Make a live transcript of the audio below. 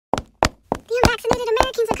unvaccinated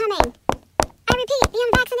Americans are coming. I repeat, the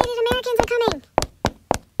unvaccinated Americans are coming.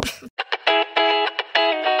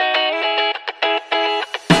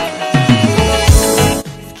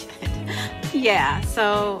 Yeah,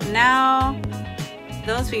 so now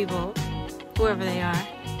those people, whoever they are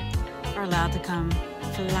allowed to come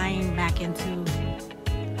flying back into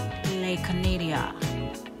Lake Canada.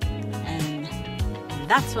 And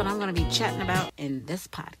that's what I'm going to be chatting about in this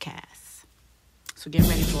podcast. So get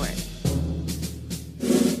ready for it.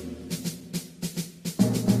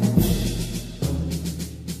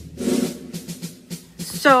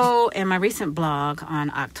 So in my recent blog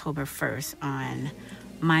on October 1st on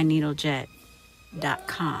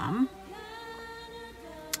myneedlejet.com,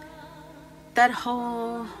 that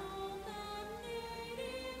whole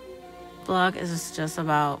blog is just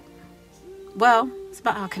about, well, it's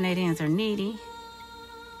about how Canadians are needy.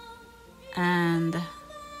 And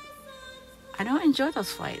I don't enjoy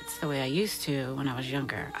those flights the way I used to when I was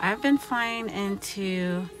younger. I've been flying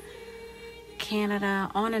into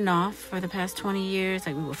Canada on and off for the past 20 years.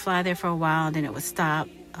 Like, we would fly there for a while, then it would stop.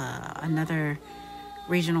 Another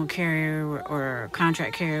regional carrier or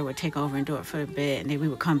contract carrier would take over and do it for a bit, and then we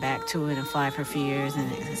would come back to it and fly for a few years,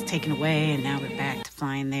 and it was taken away, and now we're back to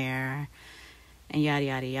flying there, and yada,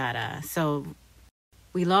 yada, yada. So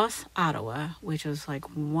we lost Ottawa, which was like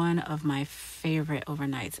one of my favorite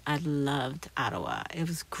overnights. I loved Ottawa. It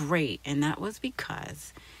was great, and that was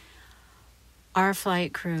because our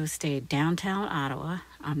flight crew stayed downtown Ottawa.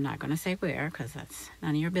 I'm not going to say where because that's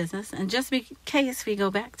none of your business. And just in case we go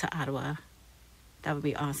back to Ottawa, that would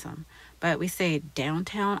be awesome. But we stayed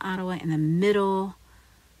downtown Ottawa in the middle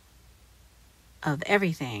of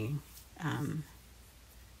everything.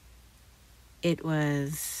 It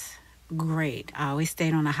was great. I always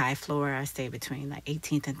stayed on a high floor. I stayed between like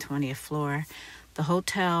 18th and 20th floor. The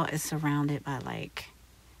hotel is surrounded by like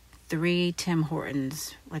 3 Tim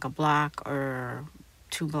Hortons, like a block or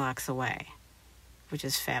 2 blocks away, which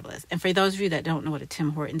is fabulous. And for those of you that don't know what a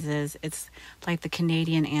Tim Hortons is, it's like the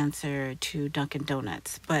Canadian answer to Dunkin'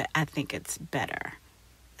 Donuts, but I think it's better.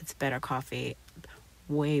 It's better coffee,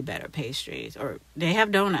 way better pastries, or they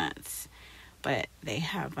have donuts, but they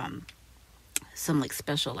have some like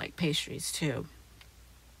special like pastries too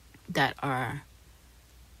that are,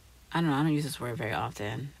 I don't use this word very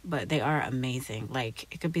often, but they are amazing. Like,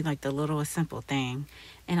 it could be like the littlest simple thing.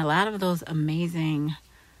 And a lot of those amazing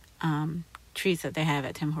treats that they have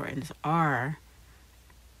at Tim Hortons are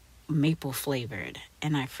maple flavored,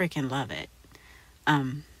 and I freaking love it.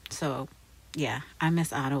 So yeah, I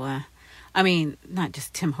miss Ottawa. I mean, not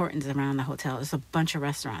just Tim Hortons around the hotel. There's a bunch of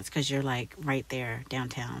restaurants because you're like right there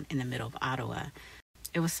downtown in the middle of Ottawa.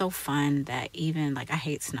 It was so fun that even like, I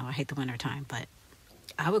hate snow. I hate the winter time, but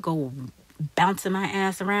I would go bouncing my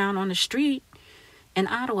ass around on the street in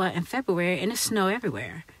Ottawa in February, and it's snow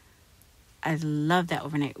everywhere. I love that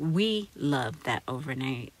overnight. We love that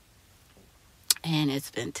overnight, and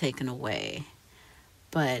it's been taken away.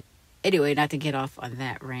 But anyway, not to get off on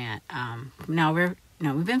that rant. Now we've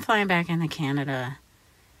been flying back into Canada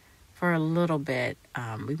for a little bit.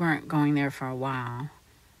 We weren't going there for a while,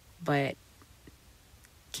 but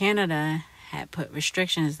Canada had put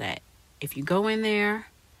restrictions that if you go in there,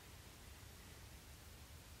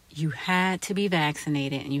 you had to be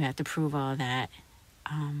vaccinated and you had to prove all that.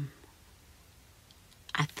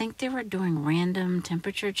 I think they were doing random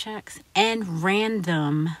temperature checks and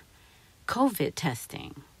random COVID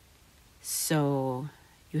testing. So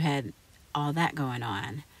you had all that going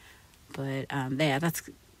on. But yeah,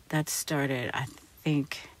 that started, I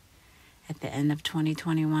think, at the end of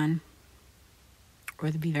 2021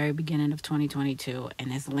 or the very beginning of 2022,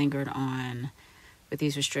 and has lingered on with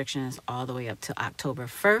these restrictions all the way up to October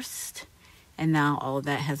 1st, and now all of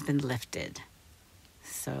that has been lifted.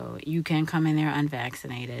 So you can come in there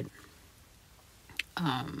unvaccinated.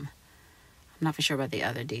 I'm not for sure about the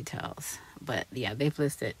other details, but yeah, they've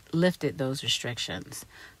lifted those restrictions.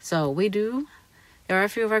 So there are a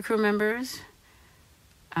few of our crew members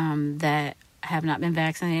that have not been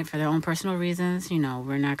vaccinated for their own personal reasons.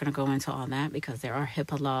 We're not going to go into all that because there are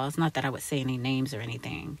HIPAA laws. Not that I would say any names or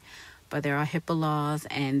anything, but there are HIPAA laws,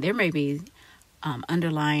 and there may be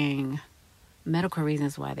underlying medical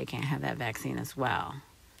reasons why they can't have that vaccine as well.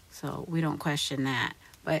 So we don't question that.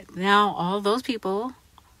 But now all those people,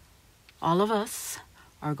 all of us,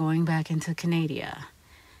 are going back into Canada.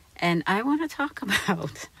 And I want to talk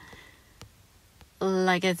about,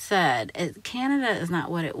 like I said, Canada is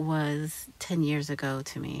not what it was 10 years ago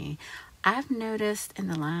to me. I've noticed in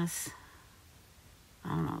the last,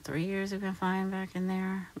 3 years we've been flying back in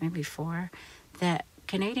there, maybe 4, that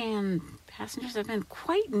Canadian passengers have been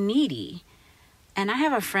quite needy. And I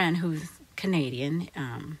have a friend who's Canadian,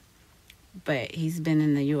 but he's been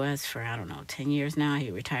in the U.S. for, 10 years now. He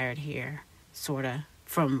retired here, sort of,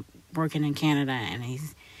 from working in Canada, and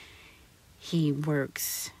he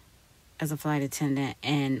works as a flight attendant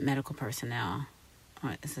and medical personnel.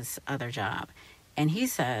 It's his other job. And he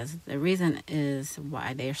says the reason is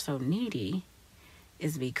why they're so needy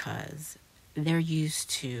is because they're used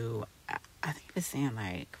to, I think it's saying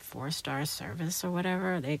like 4-star service or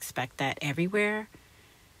whatever. They expect that everywhere.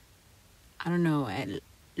 I don't know, at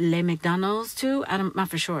Les McDonald's too. I'm not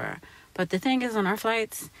for sure. But the thing is, on our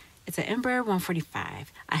flights, it's an Embraer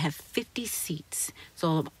 145. I have 50 seats.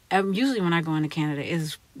 So usually when I go into Canada,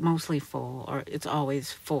 it's mostly full, or it's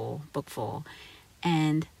always full, book full.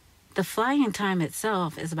 And the flying time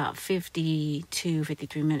itself is about 52,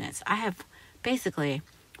 53 minutes. I have basically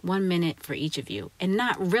 1 minute for each of you. And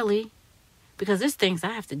not really, because there's things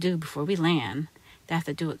I have to do before we land. They have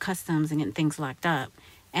to do with customs and getting things locked up.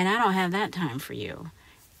 And I don't have that time for you.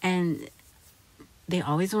 And they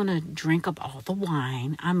always want to drink up all the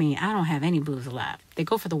wine. I mean, I don't have any booze left. They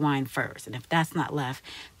go for the wine first. And if that's not left,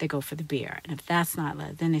 they go for the beer. And if that's not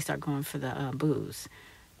left, then they start going for the booze.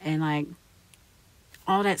 And like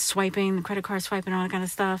all that swiping, credit card swiping, all that kind of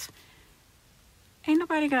stuff. Ain't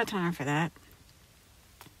nobody got time for that.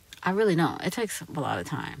 I really don't. It takes a lot of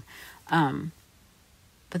time.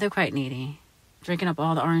 But they're quite needy. Drinking up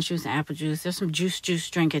all the orange juice and apple juice. There's some juice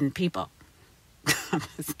drinking people. I'm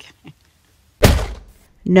just kidding.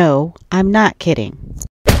 No, I'm not kidding.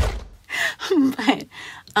 But,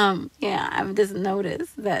 yeah, I've just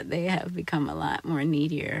noticed that they have become a lot more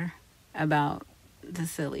needier about the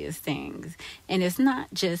silliest things. And it's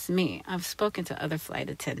not just me. I've spoken to other flight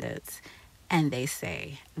attendants, and they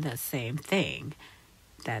say the same thing,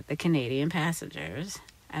 that the Canadian passengers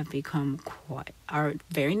have become are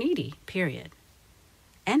very needy, period.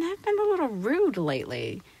 And have been a little rude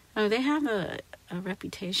lately. They have a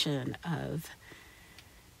reputation of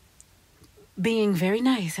being very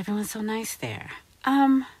nice. Everyone's so nice there.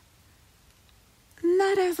 Not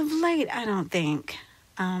as of late, I don't think.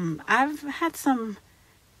 I've had some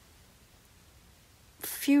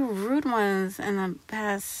few rude ones in the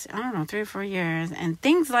past, 3 or 4 years, and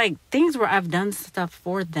things where I've done stuff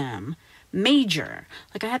for them, major.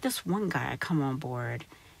 Like I had this one guy come on board,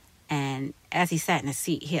 and as he sat in his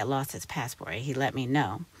seat, he had lost his passport. He let me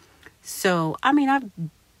know. So, I've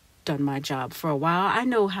done my job for a while. I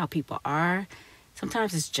know how people are.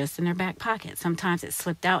 Sometimes it's just in their back pocket. Sometimes it's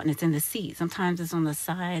slipped out and it's in the seat. Sometimes it's on the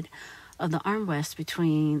side of the armrest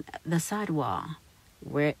between the sidewall,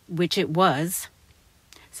 which it was.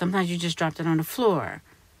 Sometimes you just dropped it on the floor.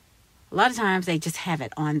 A lot of times they just have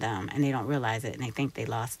it on them and they don't realize it and they think they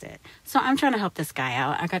lost it. So I'm trying to help this guy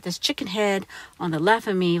out. I got this chicken head on the left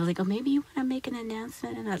of me. He was like, maybe you want to make an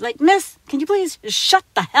announcement? And I was like, Miss, can you please shut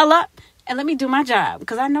the hell up and let me do my job?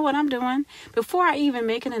 Because I know what I'm doing. Before I even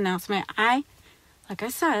make an announcement, like I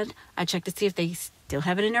said, I check to see if they still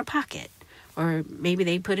have it in their pocket. Or maybe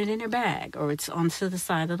they put it in their bag or it's onto the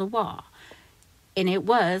side of the wall. And it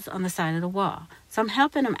was on the side of the wall. So I'm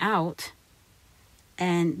helping him out.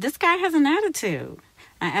 And this guy has an attitude.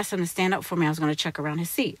 I asked him to stand up for me. I was going to check around his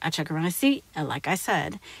seat. I check around his seat. And like I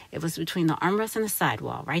said, it was between the armrest and the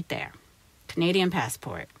sidewall right there. Canadian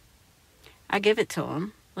passport. I give it to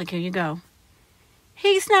him. Like, here you go.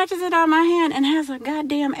 He snatches it out of my hand and has a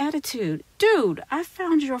goddamn attitude. Dude, I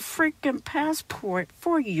found your freaking passport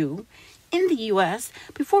for you in the U.S.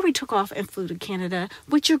 before we took off and flew to Canada,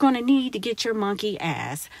 which you're going to need to get your monkey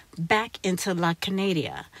ass back into La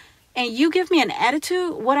Canada. And you give me an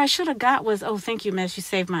attitude? What I should have got was, oh, thank you, miss, you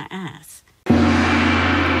saved my ass.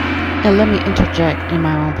 And let me interject in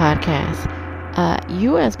my own podcast.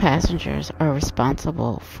 You as passengers are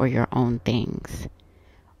responsible for your own things.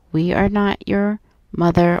 We are not your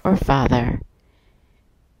mother or father.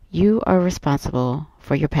 You are responsible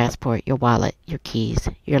for your passport, your wallet, your keys,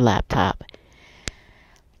 your laptop.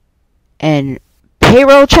 And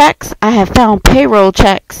payroll checks, I have found payroll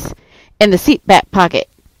checks in the seat back pocket.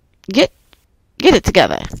 Get it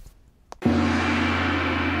together.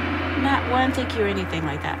 Not one thank you or anything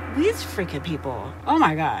like that. These freaking people. Oh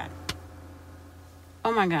my God.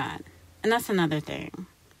 Oh my God. And that's another thing.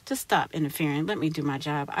 Just stop interfering. Let me do my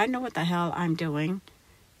job. I know what the hell I'm doing.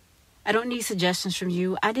 I don't need suggestions from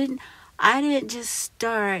you. I didn't just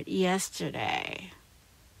start yesterday.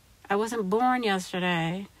 I wasn't born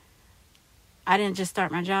yesterday. I didn't just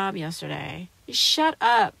start my job yesterday. Shut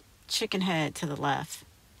up, chicken head to the left.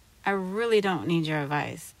 I really don't need your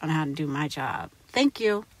advice on how to do my job. Thank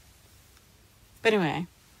you. But anyway,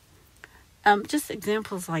 just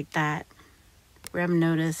examples like that where I've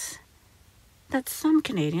noticed that some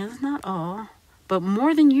Canadians, not all, but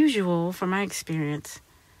more than usual, from my experience,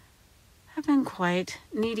 have been quite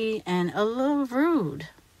needy and a little rude.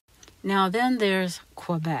 Now then there's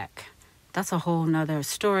Quebec. That's a whole nother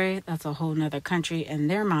story. That's a whole nother country. In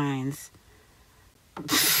their minds,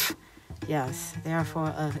 yes, they are full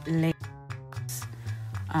of ladies.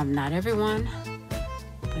 Not everyone,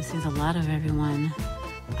 but it seems a lot of everyone.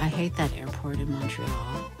 I hate that airport in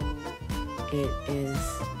Montreal. It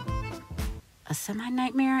is a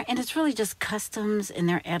semi-nightmare, and it's really just customs and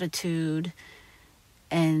their attitude,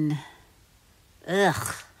 and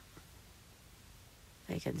ugh,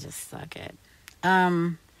 they can just suck it.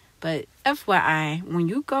 But FYI, when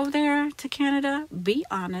you go there to Canada, be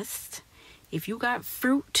honest. If you got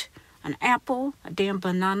fruit, an apple, a damn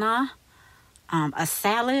banana, a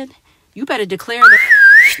salad, you better declare that,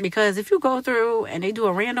 because if you go through and they do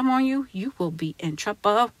a random on you, you will be in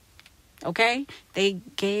trouble. Okay? They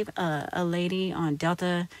gave a lady on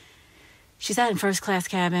Delta, she sat in first class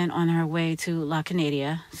cabin on her way to La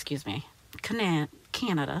Canada,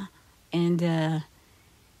 Canada, and the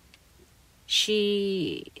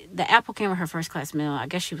apple came with her first class meal. I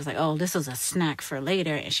guess she was like, oh, this is a snack for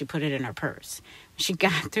later, and she put it in her purse. She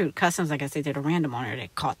got through customs, like I said, did a random on her.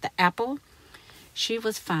 They caught the apple. She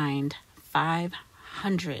was fined $500.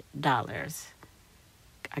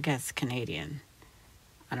 I guess Canadian.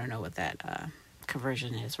 I don't know what that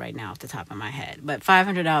conversion is right now off the top of my head, but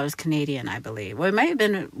 $500 Canadian, I believe. Well, it may have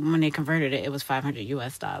been when they converted it, it was $500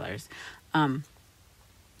 US dollars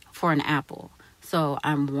for an apple. So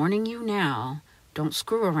I'm warning you now, don't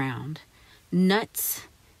screw around. Nuts,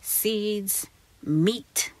 seeds,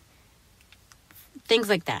 meat, things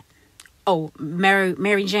like that. Oh,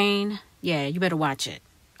 Mary Jane, yeah, you better watch it,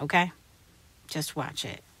 okay? Just watch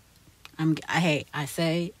it. I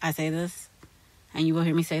say this, and you will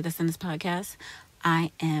hear me say this in this podcast.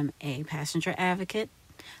 I am a passenger advocate.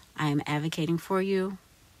 I am advocating for you.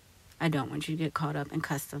 I don't want you to get caught up in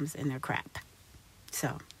customs and their crap.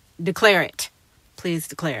 So, declare it. Please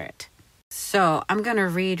declare it. So, I'm going to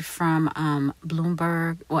read from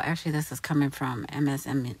Bloomberg. Well, actually, this is coming from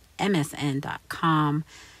MSN.com.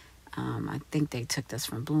 I think they took this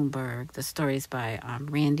from Bloomberg. The story is by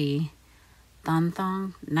Randy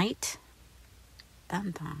Danthong Knight.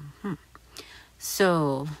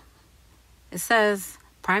 So, it says,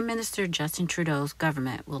 Prime Minister Justin Trudeau's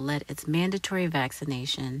government will let its mandatory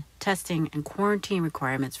vaccination, testing, and quarantine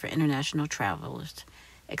requirements for international travelers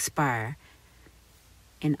expire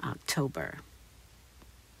in October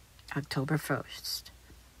 1st.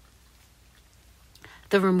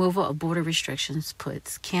 The removal of border restrictions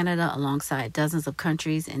puts Canada alongside dozens of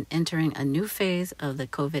countries in entering a new phase of the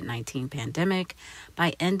COVID-19 pandemic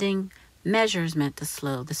by ending measures meant to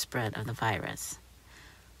slow the spread of the virus.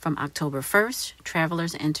 From October 1st,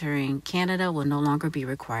 travelers entering Canada will no longer be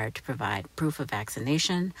required to provide proof of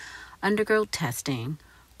vaccination, undergo testing,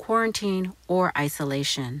 quarantine or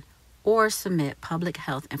isolation, or submit public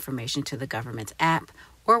health information to the government's app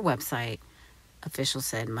or website, officials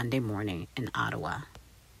said Monday morning in Ottawa.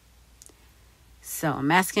 So,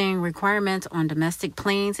 masking requirements on domestic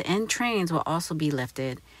planes and trains will also be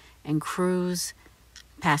lifted, and cruise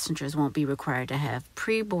passengers won't be required to have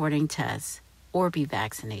pre-boarding tests or be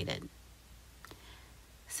vaccinated.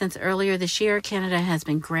 Since earlier this year, Canada has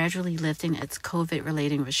been gradually lifting its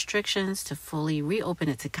COVID-related restrictions to fully reopen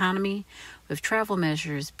its economy, with travel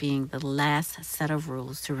measures being the last set of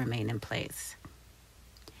rules to remain in place.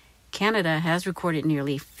 Canada has recorded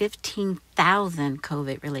nearly 15,000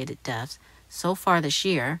 COVID-related deaths so far this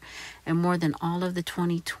year, and more than all of the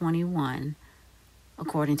 2021,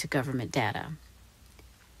 according to government data.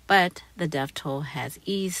 But the death toll has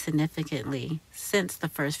eased significantly since the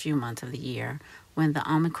first few months of the year, when the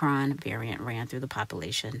Omicron variant ran through the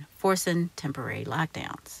population, forcing temporary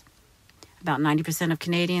lockdowns. About 90% of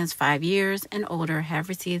Canadians 5 years and older have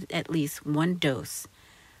received at least one dose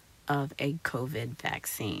of a COVID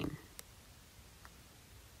vaccine.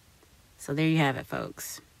 So there you have it,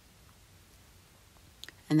 folks.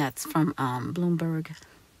 And that's from Bloomberg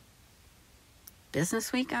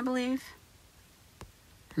Business Week, I believe.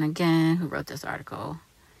 And again, who wrote this article?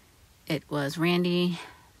 It was Randy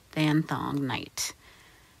Danthong Knight.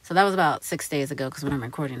 So that was about 6 days ago, because when I'm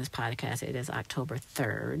recording this podcast, it is October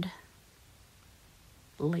 3rd.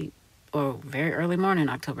 Late, or very early morning,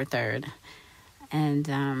 October 3rd. And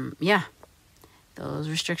those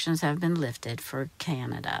restrictions have been lifted for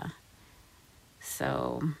Canada.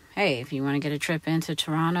 So, hey, if you want to get a trip into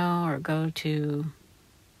Toronto or go to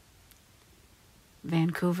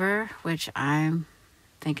Vancouver, which I'm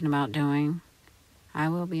thinking about doing, I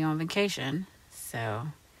will be on vacation. So,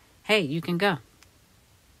 hey, you can go.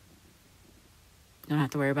 You don't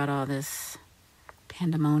have to worry about all this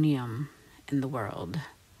pandemonium in the world,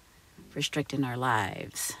 restricting our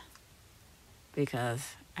lives,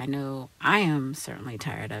 because I know I am certainly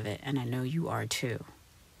tired of it, and I know you are too.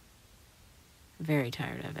 Very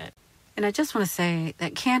tired of it. And I just want to say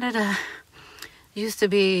that Canada used to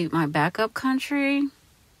be my backup country.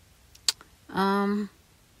 Not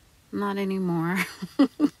anymore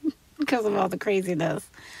because of all the craziness.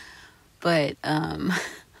 But I'm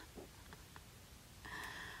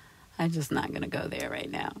just not going to go there right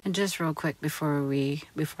now. And just real quick before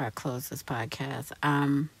I close this podcast,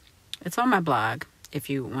 it's on my blog if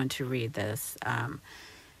you want to read this.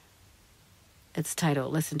 It's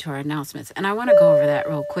titled Listen to Our Announcements. And I want to go over that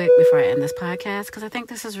real quick before I end this podcast, because I think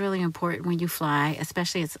this is really important when you fly,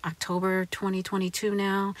 especially it's October 2022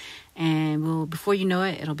 now. And before you know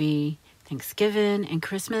it, it'll be Thanksgiving and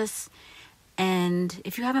Christmas. And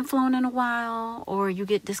if you haven't flown in a while, or you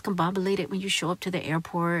get discombobulated when you show up to the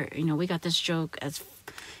airport, we got this joke as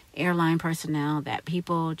airline personnel that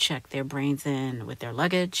people check their brains in with their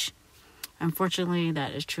luggage. Unfortunately,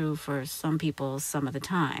 that is true for some people some of the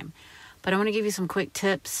time. But I want to give you some quick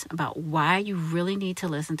tips about why you really need to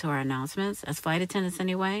listen to our announcements as flight attendants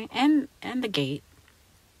anyway, and the gate.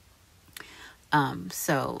 So I'm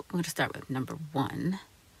going to start with number 1.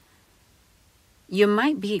 You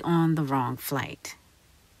might be on the wrong flight.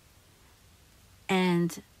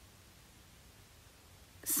 And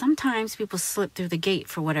sometimes people slip through the gate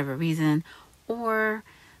for whatever reason, or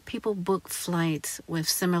people book flights with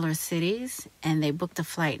similar cities, and they booked a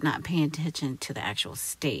flight not paying attention to the actual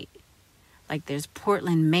state. Like there's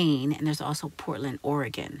Portland, Maine, and there's also Portland,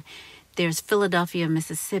 Oregon. There's Philadelphia,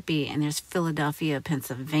 Mississippi, and there's Philadelphia,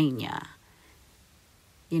 Pennsylvania.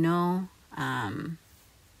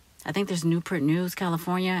 I think there's Newport News,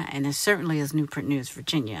 California, and there certainly is Newport News,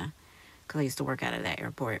 Virginia, because I used to work out of that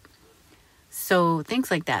airport. So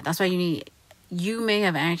things like that. That's why you may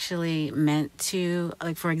have actually meant to,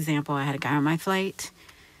 like, for example, I had a guy on my flight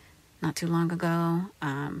not too long ago.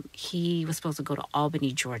 He was supposed to go to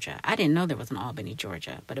Albany, Georgia. I didn't know there was an Albany,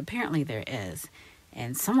 Georgia, but apparently there is.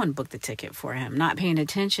 And someone booked the ticket for him, not paying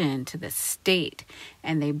attention to the state,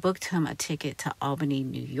 and they booked him a ticket to Albany,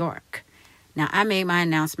 New York. Now, I made my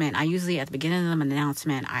announcement. I usually, at the beginning of the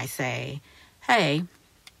announcement, I say, hey,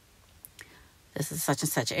 this is such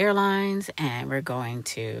and such airlines, and we're going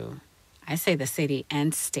to, I say the city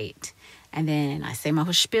and state. And then I say my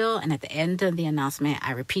whole spiel, and at the end of the announcement,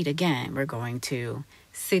 I repeat again, we're going to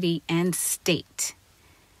city and state.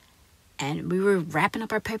 And we were wrapping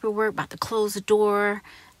up our paperwork, about to close the door,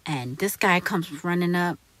 and this guy comes running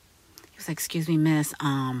up. He was like, excuse me, miss,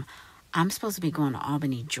 I'm supposed to be going to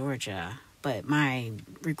Albany, Georgia, but my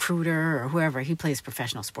recruiter or whoever, he plays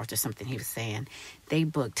professional sports or something, he was saying, they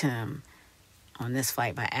booked him on this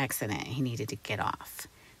flight by accident. He needed to get off.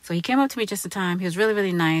 So he came up to me just in time. He was really,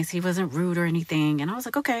 really nice. He wasn't rude or anything. And I was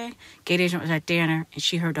like, okay. Gate agent was right there, and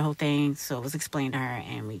she heard the whole thing. So it was explained to her,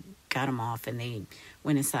 and we got him off, and they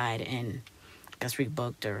went inside and I guess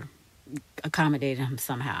rebooked or accommodated him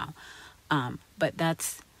somehow. But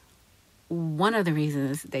that's one of the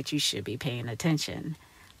reasons that you should be paying attention.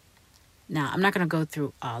 Now, I'm not going to go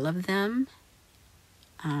through all of them.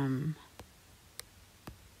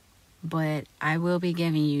 But I will be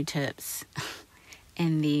giving you tips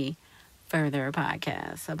in the further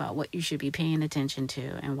podcast about what you should be paying attention to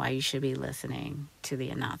and why you should be listening to the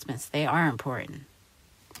announcements. They are important.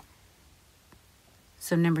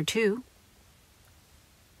 So number 2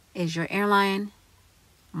 is your airline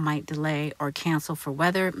might delay or cancel for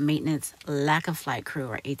weather, maintenance, lack of flight crew,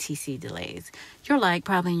 or ATC delays. You're like,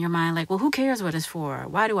 probably in your mind, like, well, who cares what it's for?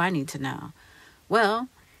 Why do I need to know? Well,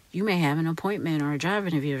 you may have an appointment or a job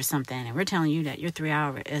interview or something, and we're telling you that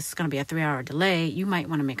it's going to be a 3-hour delay. You might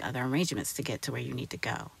want to make other arrangements to get to where you need to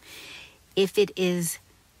go. If it is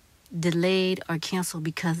delayed or canceled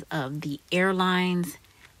because of the airline's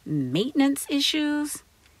maintenance issues,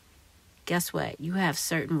 guess what? You have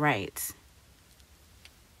certain rights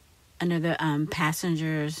under the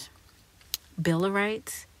Passengers Bill of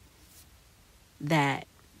Rights that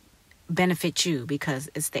benefit you because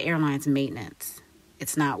it's the airline's maintenance.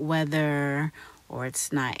 It's not weather, or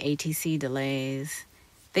it's not ATC delays,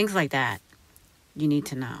 things like that. You need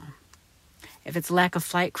to know. If it's lack of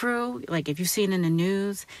flight crew, like if you've seen in the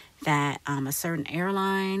news that a certain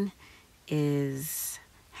airline is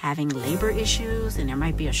having labor issues and there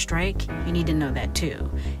might be a strike, you need to know that too.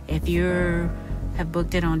 If you have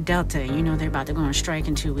booked it on Delta and you know they're about to go on strike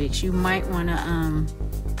in 2 weeks, you might want to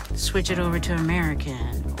switch it over to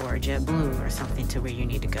American or JetBlue or something to where you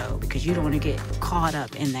need to go, because you don't want to get caught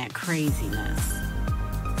up in that craziness.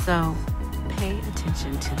 So pay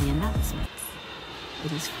attention to the announcements.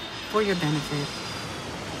 It is for your benefit,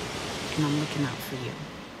 and I'm looking out for you.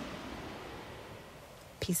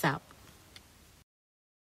 Peace out.